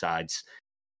these two sides,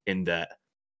 in that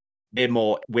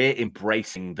we're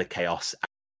embracing the chaos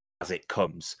as it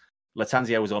comes.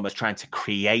 Lattanzio was almost trying to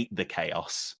create the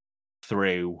chaos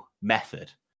through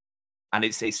method. And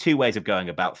it's two ways of going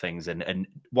about things, and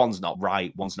one's not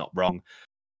right, one's not wrong,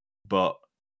 but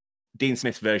Dean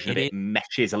Smith's version of it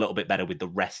meshes a little bit better with the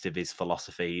rest of his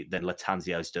philosophy than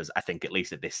Lattanzio's does, I think, at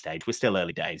least at this stage. We're still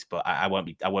early days, but I won't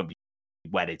be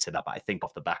wedded to that. But I think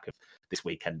off the back of this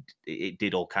weekend, it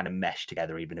did all kind of mesh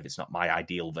together, even if it's not my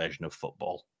ideal version of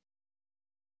football.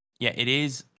 Yeah, it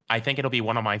is. I think it'll be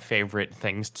one of my favorite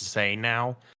things to say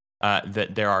now,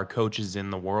 that there are coaches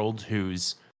in the world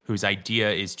whose idea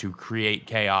is to create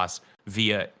chaos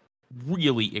via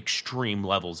really extreme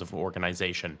levels of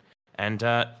organization. And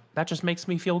that just makes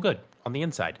me feel good on the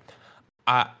inside.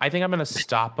 I think I'm going to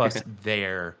stop us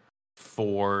there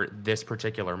for this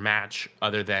particular match.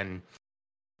 Other than,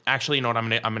 actually, you know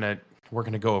what? We're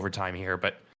gonna go over time here,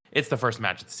 but it's the first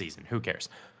match of the season. Who cares?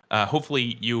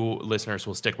 Hopefully, you listeners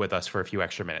will stick with us for a few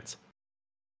extra minutes.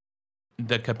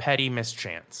 The Capetti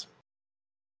mischance.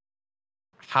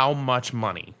 How much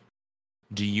money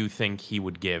do you think he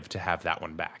would give to have that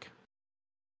one back?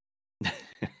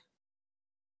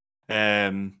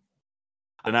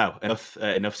 I don't know,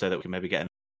 enough so that we can maybe get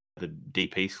the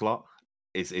DP slot.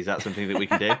 Is that something that we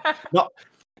can do?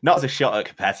 Not as a shot at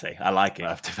Capetti. I like it.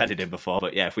 I've defended him before,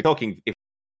 but yeah, if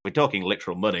we're talking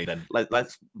literal money, then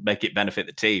let's make it benefit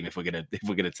the team. If we're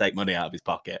gonna take money out of his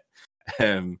pocket,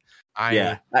 I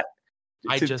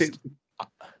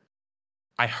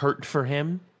hurt for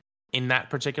him in that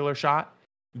particular shot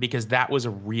because that was a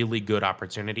really good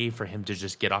opportunity for him to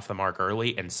just get off the mark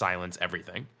early and silence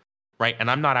everything. Right.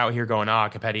 And I'm not out here going,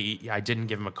 Capetti, I didn't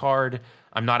give him a card.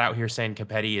 I'm not out here saying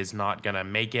Capetti is not going to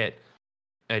make it.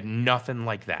 Nothing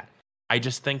like that. I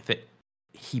just think that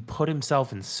he put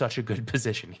himself in such a good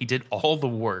position. He did all the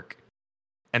work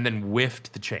and then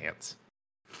whiffed the chance.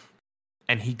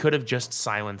 And he could have just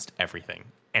silenced everything.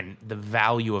 And the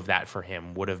value of that for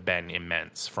him would have been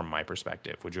immense from my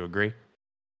perspective. Would you agree?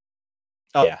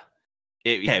 Oh, yeah.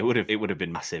 It would have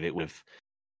been massive. It would have.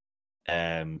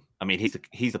 I mean,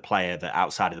 he's the player that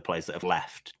outside of the players that have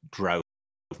left drove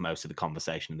most of the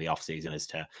conversation in the off season as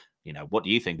to, you know, what do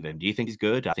you think of him? Do you think he's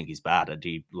good? I think he's bad. Do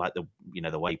you like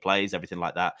the way he plays, everything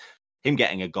like that? Him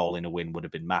getting a goal in a win would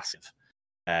have been massive.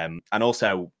 And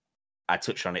also, I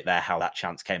touched on it there, how that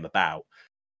chance came about.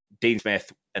 Dean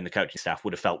Smith and the coaching staff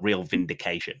would have felt real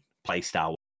vindication, play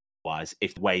style wise,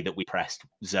 if the way that we pressed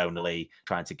zonally,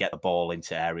 trying to get the ball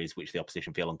into areas which the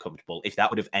opposition feel uncomfortable, if that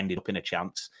would have ended up in a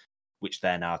chance, which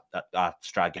then our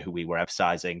striker, who we were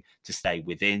emphasising to stay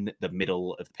within the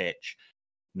middle of the pitch,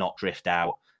 not drift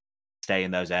out, stay in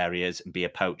those areas and be a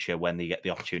poacher when the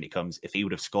opportunity comes. If he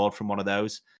would have scored from one of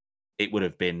those, it would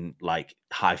have been like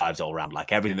high fives all around.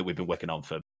 Like everything that we've been working on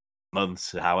for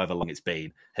months, however long it's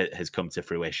been, has come to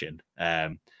fruition.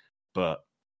 But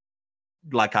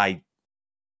like I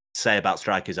say about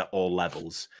strikers at all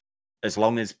levels, as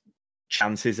long as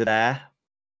chances are there,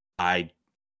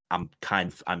 I'm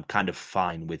kind of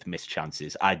fine with missed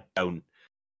chances. I don't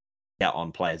get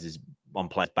on players'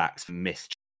 backs for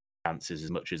missed chances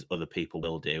as much as other people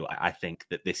will do. I think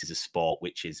that this is a sport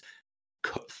which is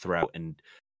cutthroat and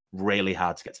really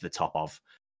hard to get to the top of.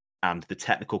 And the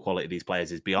technical quality of these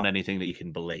players is beyond anything that you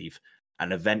can believe.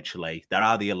 And eventually, there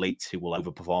are the elites who will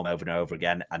overperform over and over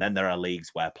again. And then there are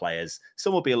leagues where players,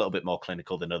 some will be a little bit more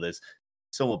clinical than others,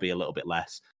 some will be a little bit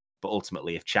less. But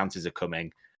ultimately, if chances are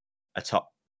coming, a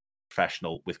top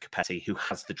professional with Capetti, who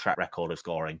has the track record of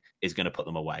scoring, is going to put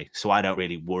them away. So I don't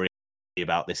really worry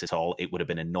about this at all. It would have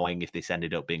been annoying if this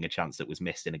ended up being a chance that was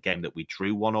missed in a game that we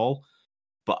drew 1-1.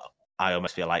 But I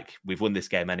almost feel like we've won this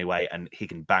game anyway, and he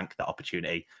can bank that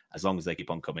opportunity. As long as they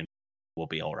keep on coming, we'll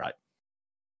be all right.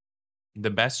 The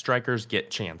best strikers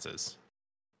get chances,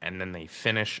 and then they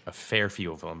finish a fair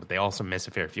few of them, but they also miss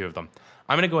a fair few of them.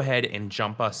 I'm going to go ahead and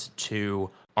jump us to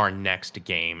our next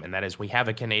game, and that is we have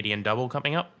a Canadian double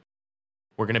coming up.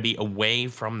 We're going to be away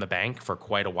from the bank for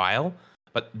quite a while,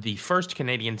 but the first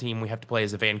Canadian team we have to play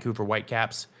is the Vancouver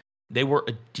Whitecaps. They were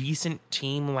a decent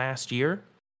team last year.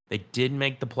 They did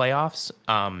make the playoffs.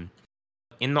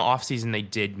 In the offseason, they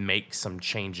did make some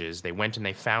changes. They went and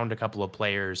they found a couple of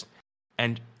players.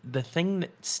 And the thing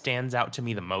that stands out to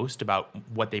me the most about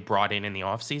what they brought in the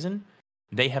offseason,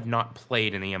 they have not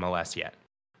played in the MLS yet.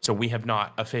 So we have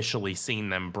not officially seen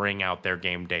them bring out their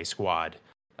game day squad.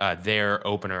 Their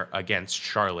opener against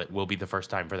Charlotte will be the first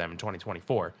time for them in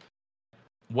 2024.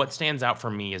 What stands out for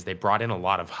me is they brought in a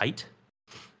lot of height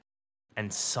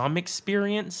and some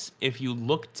experience. If you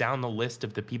look down the list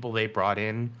of the people they brought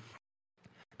in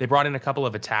a couple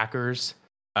of attackers,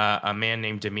 a man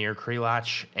named Damir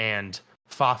Krelach and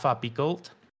Fafa Picoult,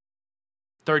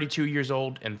 32 years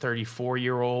old and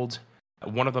 34-year-old.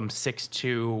 One of them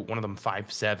 6'2", one of them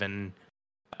 5'7",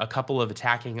 a couple of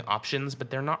attacking options, but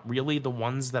they're not really the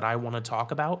ones that I want to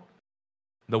talk about.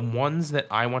 The ones that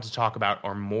I want to talk about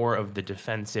are more of the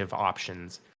defensive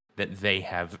options that they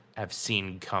have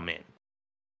seen come in.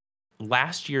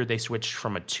 Last year, they switched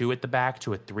from a 2 at the back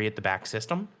to a 3 at the back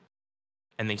system,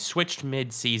 and they switched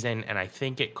mid-season, and I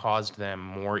think it caused them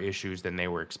more issues than they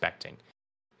were expecting.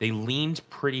 They leaned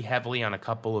pretty heavily on a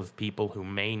couple of people who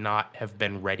may not have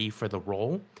been ready for the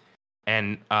role,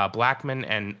 and Blackman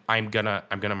and I'm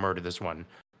gonna murder this one,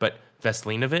 but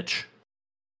Veslinovic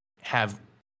have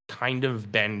kind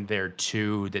of been their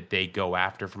 2 that they go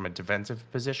after from a defensive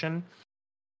position.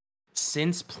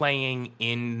 Since playing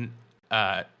in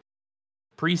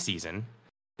preseason,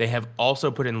 they have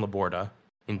also put in Laborda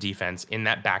in defense in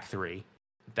that back three.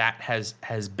 That has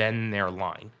been their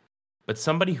line. But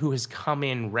somebody who has come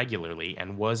in regularly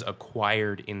and was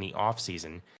acquired in the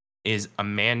offseason is a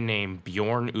man named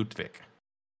Bjorn Utvik.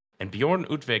 And Bjorn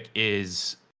Utvik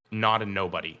is not a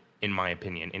nobody, in my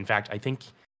opinion. In fact, I think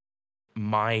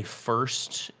my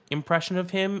first impression of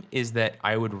him is that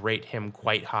I would rate him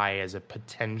quite high as a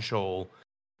potential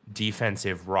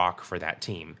defensive rock for that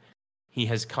team. He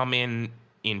has come in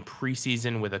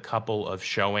preseason with a couple of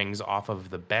showings off of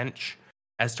the bench.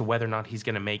 As to whether or not he's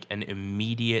going to make an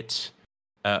immediate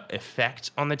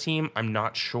effect on the team, I'm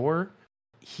not sure.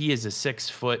 He is a 6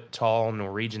 foot tall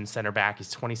Norwegian center back. He's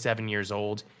 27 years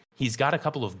old. He's got a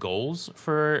couple of goals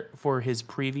for his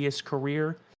previous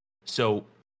career. So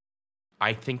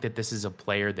I think that this is a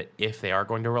player that, if they are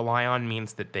going to rely on,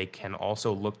 means that they can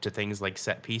also look to things like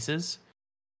set pieces.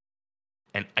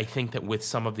 And I think that with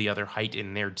some of the other height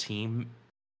in their team,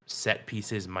 set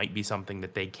pieces might be something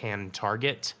that they can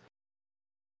target.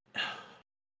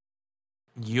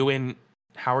 Ewan,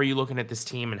 how are you looking at this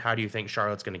team, and how do you think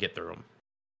Charlotte's going to get through them?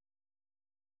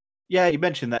 Yeah, you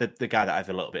mentioned that the guy that I have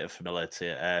a little bit of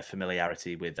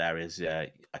familiarity with there is,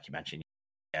 like you mentioned,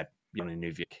 Bjorn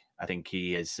Nuvik. I think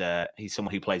he's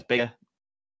someone who plays bigger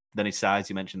than his size.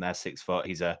 You mentioned there 6 foot.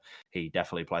 He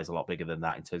definitely plays a lot bigger than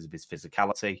that in terms of his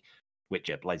physicality, which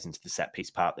plays into the set piece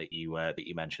part that you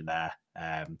mentioned there.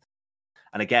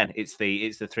 And again, it's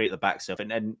the three at the back stuff,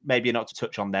 and maybe not to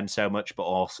touch on them so much, but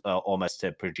also almost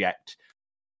to project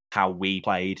how we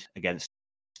played against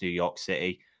New York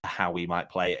City, how we might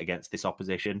play against this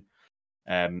opposition.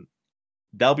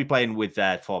 They'll be playing with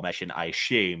their formation, I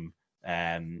assume.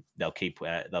 They'll keep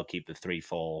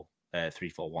the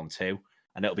 3-4-1-2,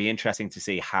 and it'll be interesting to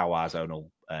see how our zonal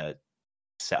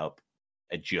setup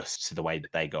adjusts to the way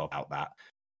that they go about that.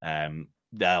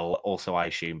 They'll also, I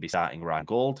assume, be starting Ryan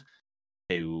Gould,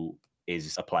 who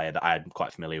is a player that I'm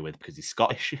quite familiar with because he's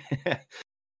Scottish.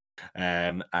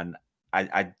 And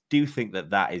I do think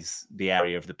that is the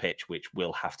area of the pitch which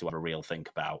we'll have to have a real think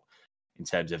about in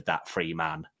terms of that free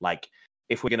man. Like,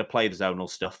 if we're going to play the zonal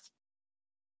stuff,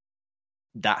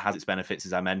 that has its benefits,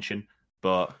 as I mentioned.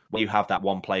 But when you have that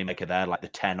one playmaker there, like the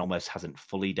 10 almost hasn't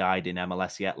fully died in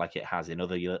MLS yet, like it has in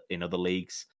other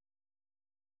leagues.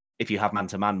 If you have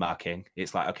man-to-man marking,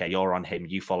 it's like, okay, you're on him,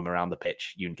 you follow him around the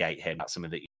pitch, you engage him. That's something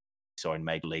that you saw in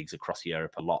major leagues across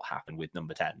Europe a lot happen with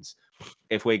number 10s.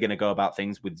 If we're going to go about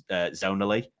things with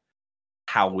zonally,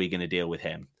 how are we going to deal with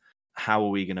him? How are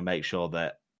we going to make sure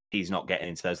that he's not getting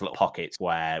into those little pockets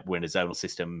where we're in a zonal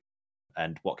system,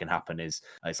 and what can happen is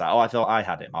it's like, oh, I thought I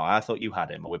had him, or I thought you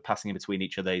had him, or we're passing him between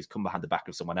each other, he's come behind the back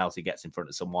of someone else, he gets in front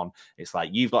of someone, it's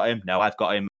like, you've got him, no, I've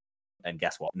got him, and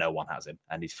guess what? No one has him,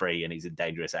 and he's free, and he's in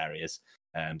dangerous areas.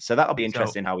 So that'll be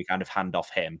interesting how we kind of hand off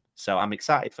him. So I'm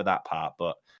excited for that part.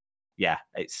 But yeah,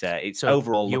 it's so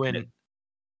overall.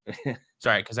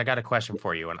 Sorry, because I got a question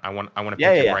for you, and I want to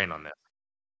pick your brain on this.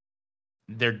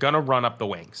 They're gonna run up the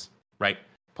wings, right?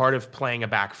 Part of playing a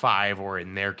back five, or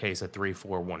in their case, a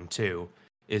 3-4-1-2,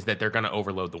 is that they're gonna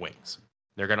overload the wings.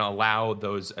 They're gonna allow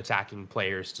those attacking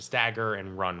players to stagger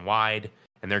and run wide,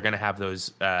 and they're gonna have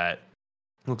those.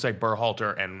 Looks like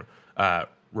Berhalter and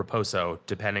Raposo,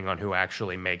 depending on who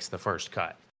actually makes the first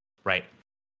cut, right?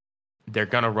 They're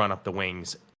going to run up the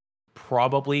wings,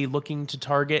 probably looking to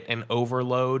target and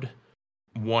overload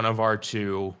one of our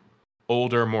two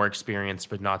older, more experienced,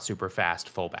 but not super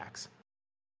fast fullbacks.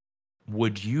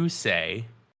 Would you say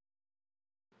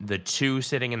the two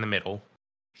sitting in the middle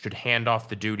should hand off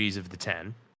the duties of the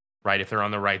 10, right? If they're on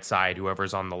the right side,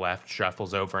 whoever's on the left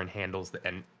shuffles over and handles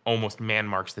and almost man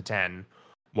marks the 10,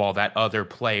 while that other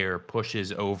player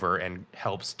pushes over and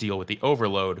helps deal with the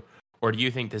overload? Or do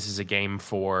you think this is a game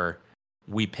for,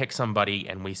 we pick somebody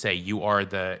and we say,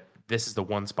 this is the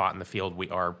one spot in the field we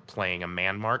are playing a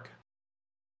man mark?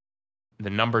 The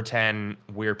number 10,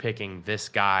 we're picking this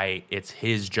guy, it's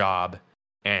his job,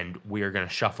 and we are going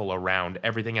to shuffle around.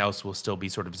 Everything else will still be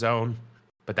sort of zone,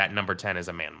 but that number 10 is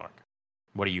a man mark.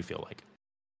 What do you feel like?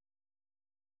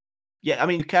 Yeah, I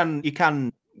mean, you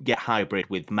can get hybrid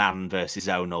with man versus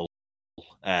zonal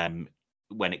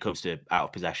when it comes to out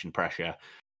of possession pressure.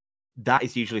 That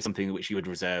is usually something which you would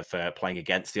reserve for playing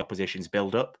against the opposition's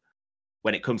build-up.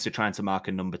 When it comes to trying to mark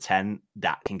a number 10,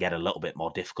 that can get a little bit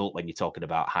more difficult when you're talking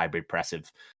about hybrid press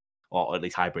or at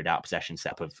least hybrid out of possession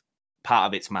setup of part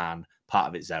of it's man, part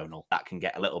of it's zonal. That can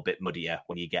get a little bit muddier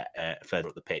when you get further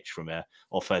up the pitch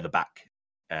or further back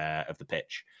of the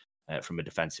pitch from a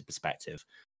defensive perspective.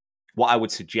 What I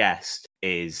would suggest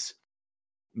is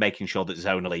making sure that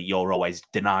zonally you're always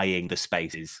denying the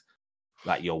spaces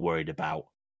that you're worried about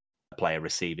a player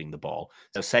receiving the ball.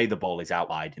 So say the ball is out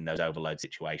wide in those overload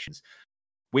situations.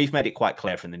 We've made it quite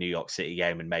clear from the New York City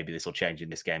game, and maybe this will change in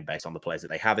this game based on the players that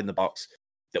they have in the box,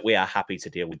 that we are happy to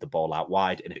deal with the ball out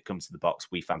wide. And if it comes to the box,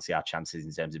 we fancy our chances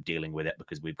in terms of dealing with it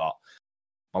because we've got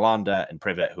Malander and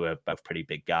Privet, who are both pretty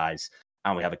big guys,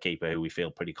 and we have a keeper who we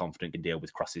feel pretty confident can deal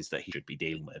with crosses that he should be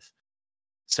dealing with.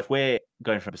 So if we're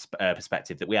going from a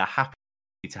perspective that we are happy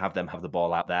to have them have the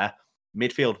ball out there,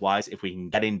 midfield-wise, if we can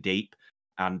get in deep,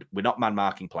 and we're not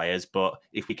man-marking players, but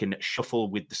if we can shuffle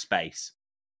with the space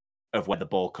of where the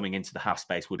ball coming into the half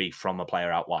space would be from a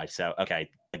player out wide. So, okay,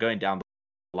 they're going down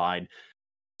the line,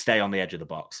 stay on the edge of the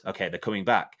box. Okay, they're coming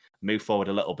back, move forward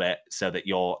a little bit so that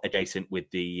you're adjacent with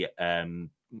the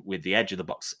edge of the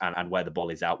box and where the ball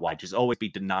is out wide. Just always be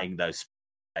denying those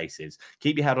spaces.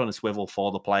 Keep your head on a swivel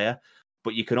for the player,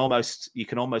 but you can almost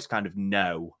kind of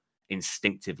know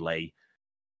instinctively,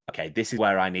 okay, this is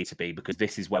where I need to be because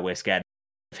this is where we're scared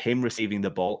of him receiving the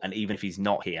ball, and even if he's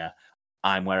not here,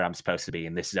 I'm where I'm supposed to be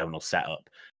in this zonal setup.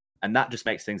 And that just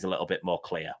makes things a little bit more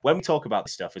clear. When we talk about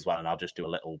this stuff as well, and I'll just do a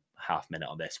little half minute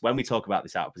on this. When we talk about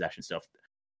this out of possession stuff,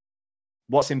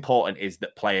 what's important is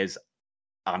that players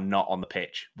are not on the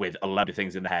pitch with a load of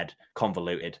things in the head,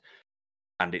 convoluted,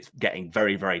 and it's getting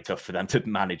very, very tough for them to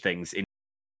manage things in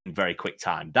very quick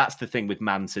time. That's the thing with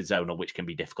man to zonal, which can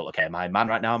be difficult. Okay, am I man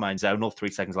right now? Am I in zonal? 3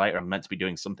 seconds later, I'm meant to be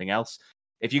doing something else.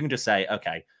 If you can just say,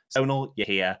 okay, zonal, you're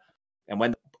here, and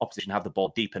when the opposition have the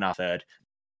ball deep in our third,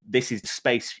 this is the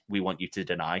space we want you to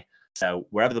deny. So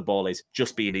wherever the ball is,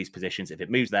 just be in these positions. If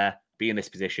it moves there, be in this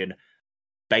position.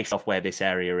 Based off where this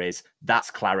area is,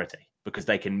 that's clarity because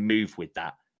they can move with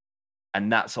that.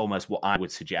 And that's almost what I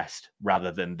would suggest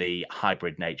rather than the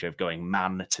hybrid nature of going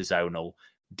man to zonal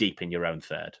deep in your own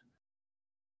third.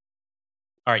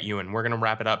 All right, Ewan, we're going to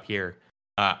wrap it up here.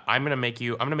 I'm going to make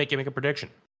you make a prediction.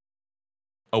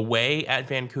 Away at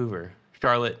Vancouver,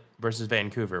 Charlotte versus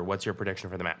Vancouver. What's your prediction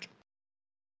for the match?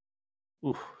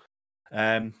 Ooh.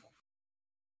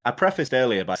 I prefaced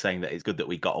earlier by saying that it's good that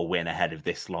we got a win ahead of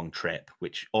this long trip,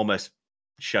 which almost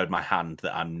showed my hand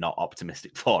that I'm not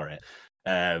optimistic for it.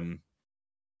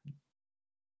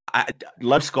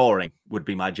 Low scoring would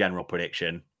be my general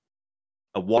prediction.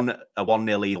 A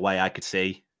 1-0 either way I could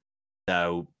see.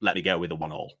 So let me go with a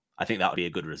 1-1. I think that would be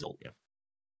a good result. Yeah.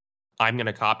 I'm going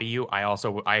to copy you. I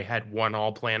had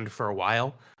 1-1 planned for a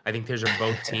while. I think these are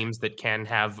both teams that can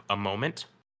have a moment,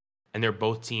 and they're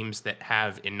both teams that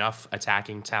have enough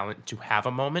attacking talent to have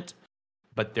a moment,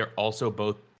 but they're also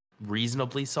both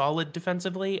reasonably solid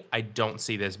defensively. I don't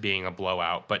see this being a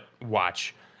blowout, but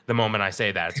watch. The moment I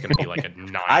say that, it's going to be like a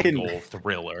 9-goal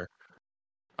thriller.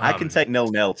 I can take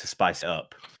 0-0 to spice it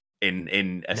up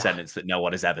in a sentence that no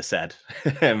one has ever said.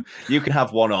 You can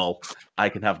have 1-1. I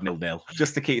can have 0-0,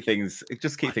 just to keep things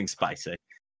spicy.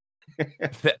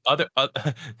 The other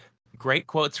great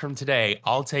quotes from today.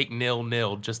 I'll take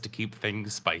 0-0 just to keep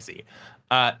things spicy.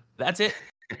 That's it.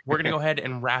 We're going to go ahead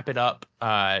and wrap it up.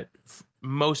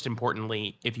 Most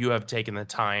importantly, if you have taken the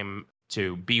time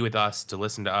to be with us, to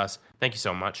listen to us, thank you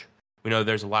so much. We know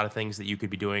there's a lot of things that you could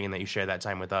be doing, and that you share that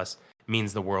time with us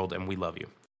means the world, and we love you.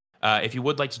 If you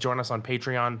would like to join us on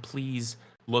Patreon, please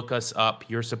look us up.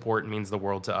 Your support means the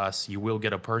world to us. You will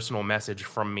get a personal message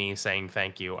from me saying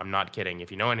thank you. I'm not kidding. If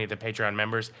you know any of the Patreon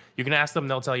members, you can ask them.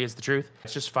 They'll tell you it's the truth.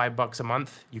 It's just $5 a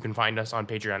month. You can find us on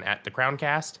Patreon at The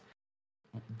Crowncast.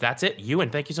 That's it. Ewan,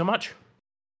 thank you so much.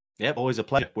 Yep, always a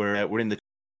pleasure. We're in the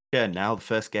chair now. The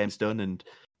first game's done, and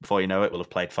before you know it, we'll have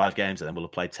played 5 games, and then we'll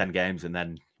have played 10 games, and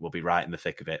then we'll be right in the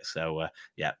thick of it. So,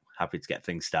 happy to get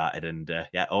things started, and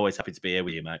always happy to be here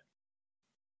with you, mate.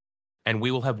 And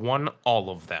we will have won all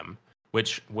of them,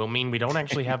 which will mean we don't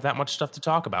actually have that much stuff to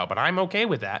talk about, but I'm okay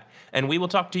with that. And we will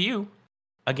talk to you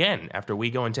again after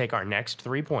we go and take our next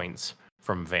 3 points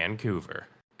from Vancouver.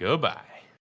 Goodbye.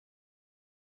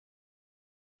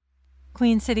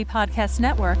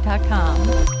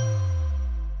 QueenCityPodcastNetwork.com.